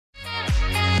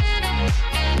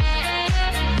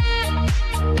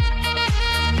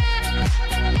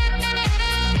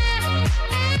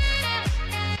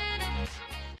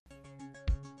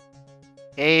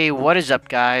Hey, what is up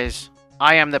guys?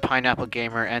 I am the Pineapple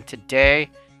Gamer and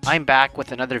today I'm back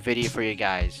with another video for you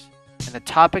guys. And the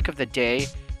topic of the day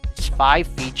is 5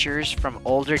 features from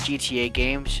older GTA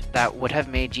games that would have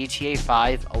made GTA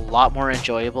 5 a lot more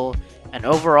enjoyable and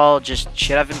overall just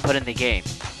should have been put in the game.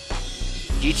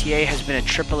 GTA has been a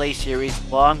AAA series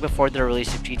long before the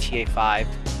release of GTA 5,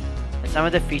 and some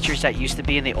of the features that used to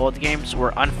be in the old games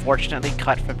were unfortunately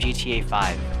cut from GTA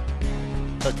 5.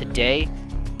 So today,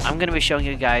 I'm going to be showing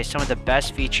you guys some of the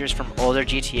best features from older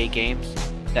GTA games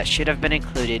that should have been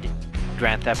included in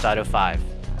Grand Theft Auto 5.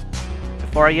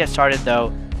 Before I get started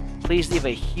though, please leave a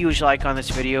huge like on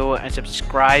this video and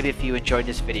subscribe if you enjoyed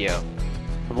this video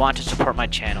and want to support my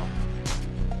channel.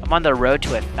 I'm on the road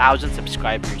to 1,000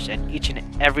 subscribers and each and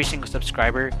every single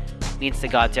subscriber means the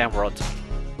goddamn world to me.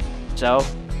 So,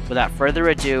 without further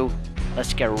ado,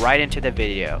 let's get right into the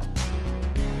video.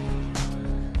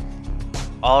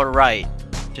 Alright.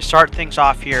 To start things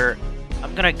off here,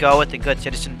 I'm gonna go with the Good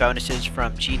Citizen bonuses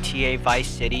from GTA Vice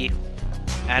City.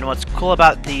 And what's cool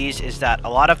about these is that a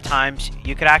lot of times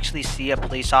you could actually see a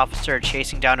police officer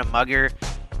chasing down a mugger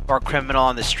or criminal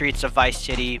on the streets of Vice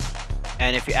City,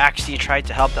 and if you actually tried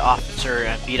to help the officer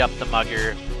and beat up the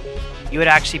mugger, you would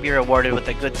actually be rewarded with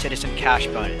a Good Citizen cash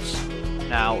bonus.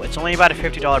 Now, it's only about a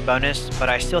 $50 bonus, but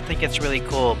I still think it's really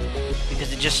cool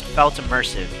because it just felt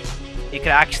immersive. You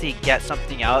could actually get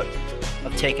something out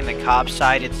of taking the cop's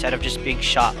side instead of just being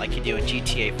shot like you do in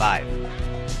GTA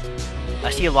 5.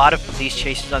 I see a lot of police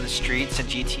chases on the streets in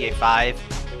GTA 5,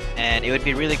 and it would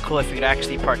be really cool if you could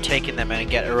actually partake in them and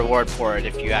get a reward for it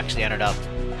if you actually ended up,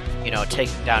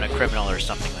 taking down a criminal or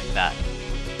something like that.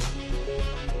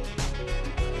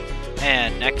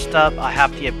 And next up, I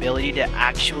have the ability to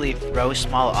actually throw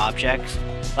small objects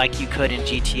like you could in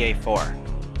GTA 4.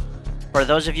 For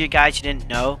those of you guys who didn't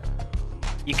know,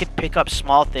 you could pick up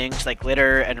small things like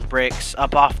litter and bricks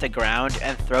up off the ground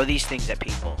and throw these things at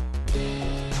people.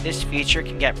 This feature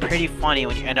can get pretty funny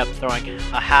when you end up throwing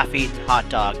a half-eaten hot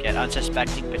dog at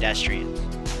unsuspecting pedestrians.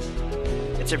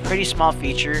 It's a pretty small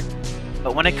feature,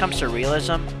 but when it comes to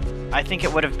realism, I think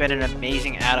it would have been an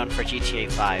amazing add-on for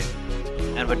GTA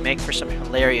 5, and would make for some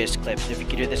hilarious clips if you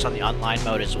could do this on the online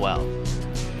mode as well.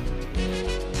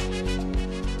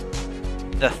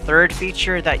 The third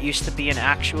feature that used to be in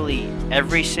actually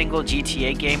every single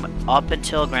GTA game up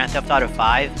until Grand Theft Auto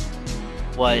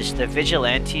 5 was the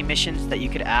vigilante missions that you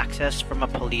could access from a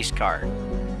police car.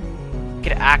 You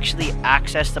could actually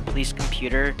access the police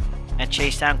computer and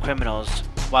chase down criminals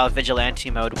while vigilante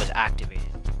mode was activated.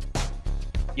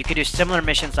 You could do similar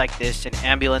missions like this in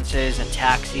ambulances and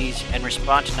taxis and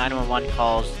respond to 911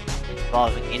 calls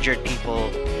involving injured people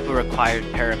who required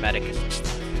paramedic assistance.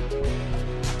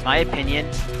 In my opinion,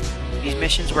 these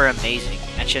missions were amazing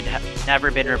and should have never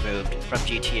been removed from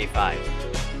GTA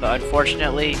 5, but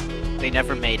unfortunately, they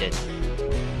never made it.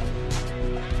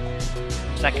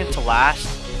 Second to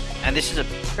last, and this is a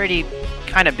pretty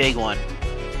kind of big one,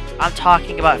 I'm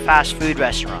talking about fast food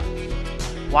restaurants.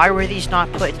 Why were these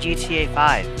not put in GTA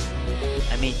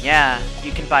 5? I mean, yeah,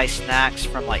 you can buy snacks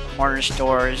from like corner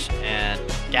stores and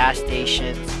gas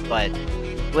stations, but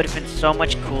it would have been so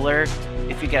much cooler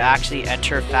if you could actually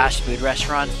enter fast food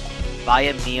restaurants, buy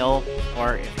a meal,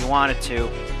 or if you wanted to,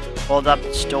 hold up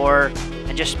the store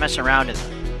and just mess around in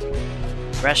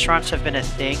them. Restaurants have been a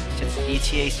thing since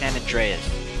GTA San Andreas,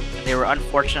 and they were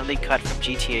unfortunately cut from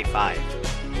GTA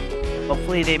 5.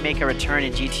 Hopefully they make a return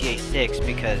in GTA 6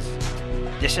 because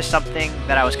this is something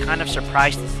that I was kind of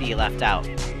surprised to see left out.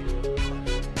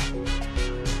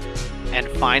 And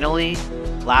finally,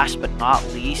 last but not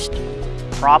least,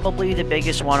 probably the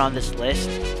biggest one on this list,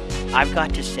 I've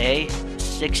got to say,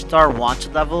 6-star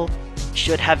wanted level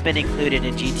should have been included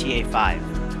in GTA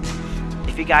 5.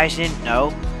 If you guys didn't know,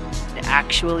 in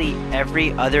actually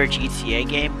every other GTA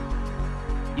game,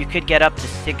 you could get up to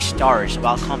 6 stars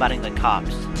while combating the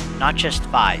cops, not just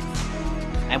 5.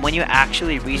 And when you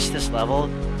actually reach this level,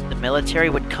 the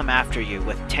military would come after you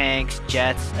with tanks,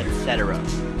 jets, etc.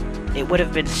 It would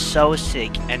have been so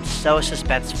sick and so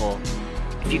suspenseful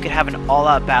if you could have an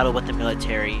all-out battle with the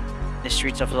military in the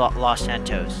streets of Los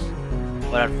Santos.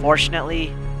 But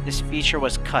unfortunately, this feature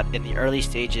was cut in the early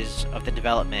stages of the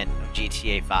development of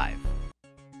GTA 5.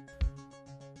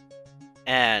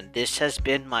 And this has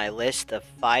been my list of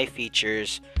 5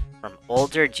 features from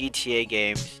older GTA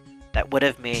games that would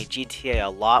have made GTA a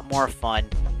lot more fun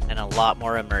and a lot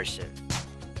more immersive.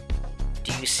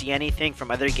 Do you see anything from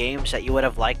other games that you would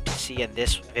have liked to see in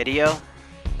this video?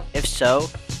 If so,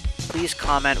 please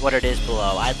comment what it is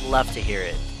below. I'd love to hear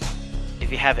it. If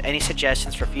you have any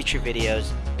suggestions for future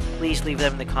videos, please leave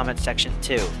them in the comment section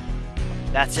too.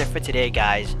 That's it for today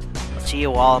guys. Let's see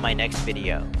you all in my next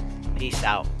video. Peace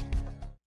out.